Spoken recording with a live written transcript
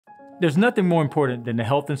There's nothing more important than the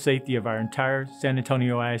health and safety of our entire San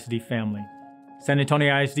Antonio ISD family. San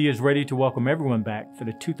Antonio ISD is ready to welcome everyone back for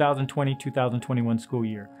the 2020-2021 school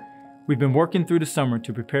year. We've been working through the summer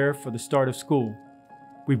to prepare for the start of school.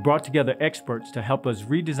 We've brought together experts to help us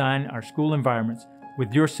redesign our school environments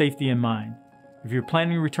with your safety in mind. If you're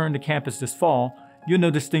planning to return to campus this fall, you'll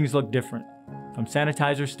notice things look different. From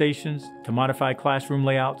sanitizer stations to modified classroom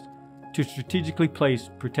layouts to strategically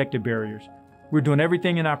placed protective barriers. We're doing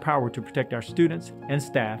everything in our power to protect our students and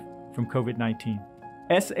staff from COVID-19.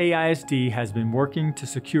 SAISD has been working to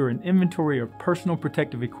secure an inventory of personal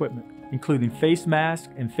protective equipment, including face masks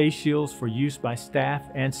and face shields for use by staff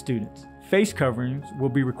and students. Face coverings will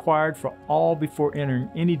be required for all before entering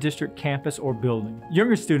any district campus or building.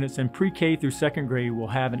 Younger students in pre-K through second grade will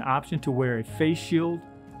have an option to wear a face shield,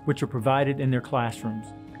 which are provided in their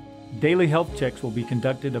classrooms. Daily health checks will be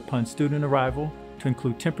conducted upon student arrival to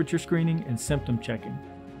include temperature screening and symptom checking.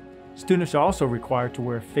 Students are also required to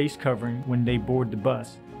wear a face covering when they board the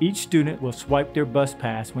bus. Each student will swipe their bus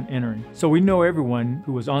pass when entering, so we know everyone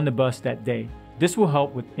who was on the bus that day. This will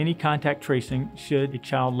help with any contact tracing should a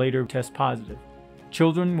child later test positive.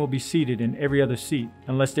 Children will be seated in every other seat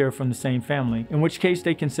unless they are from the same family, in which case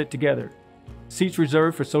they can sit together. Seats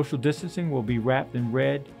reserved for social distancing will be wrapped in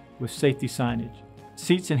red with safety signage.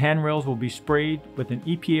 Seats and handrails will be sprayed with an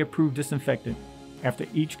EPA-approved disinfectant after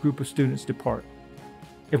each group of students depart.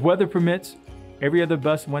 If weather permits, every other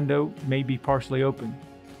bus window may be partially open.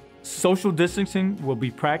 Social distancing will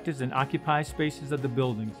be practiced in occupied spaces of the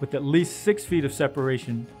buildings with at least 6 feet of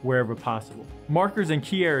separation wherever possible. Markers in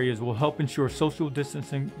key areas will help ensure social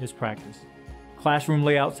distancing is practiced. Classroom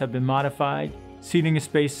layouts have been modified, seating is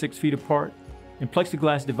spaced 6 feet apart, and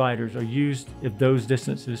plexiglass dividers are used if those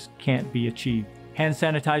distances can't be achieved. Hand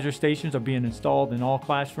sanitizer stations are being installed in all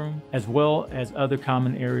classrooms, as well as other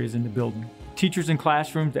common areas in the building. Teachers in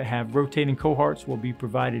classrooms that have rotating cohorts will be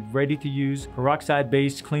provided ready-to-use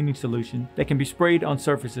peroxide-based cleaning solution that can be sprayed on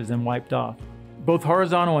surfaces and wiped off. Both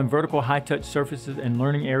horizontal and vertical high-touch surfaces and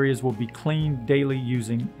learning areas will be cleaned daily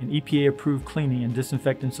using an EPA-approved cleaning and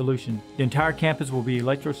disinfectant solution. The entire campus will be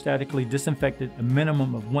electrostatically disinfected a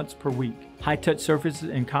minimum of once per week. High-touch surfaces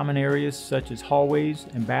in common areas such as hallways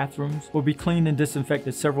and bathrooms will be cleaned and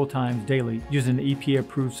disinfected several times daily using the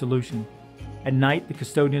EPA-approved solution. At night, the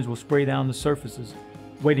custodians will spray down the surfaces,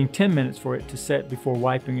 waiting 10 minutes for it to set before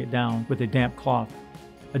wiping it down with a damp cloth.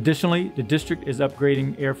 Additionally, the district is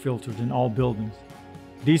upgrading air filters in all buildings.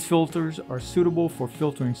 These filters are suitable for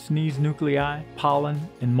filtering sneeze nuclei, pollen,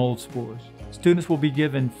 and mold spores. Students will be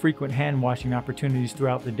given frequent hand washing opportunities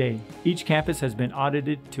throughout the day. Each campus has been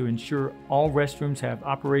audited to ensure all restrooms have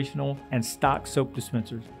operational and stock soap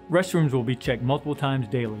dispensers. Restrooms will be checked multiple times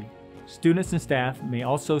daily. Students and staff may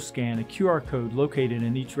also scan a QR code located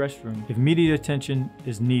in each restroom if immediate attention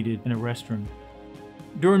is needed in a restroom.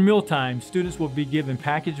 During mealtime, students will be given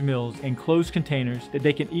packaged meals in closed containers that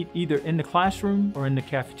they can eat either in the classroom or in the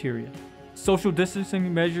cafeteria. Social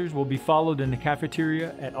distancing measures will be followed in the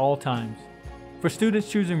cafeteria at all times. For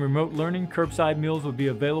students choosing remote learning, curbside meals will be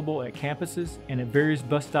available at campuses and at various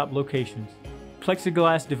bus stop locations.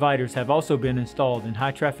 Plexiglass dividers have also been installed in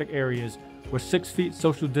high-traffic areas where 6 feet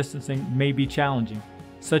social distancing may be challenging,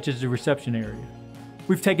 such as the reception area.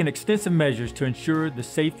 We've taken extensive measures to ensure the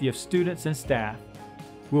safety of students and staff.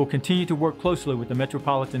 We will continue to work closely with the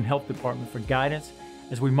Metropolitan Health Department for guidance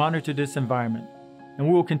as we monitor this environment, and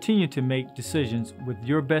we will continue to make decisions with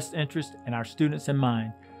your best interest and our students in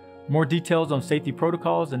mind. More details on safety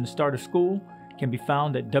protocols and the start of school can be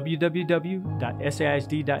found at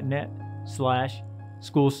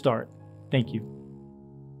www.saisd.net/schoolstart. Thank you.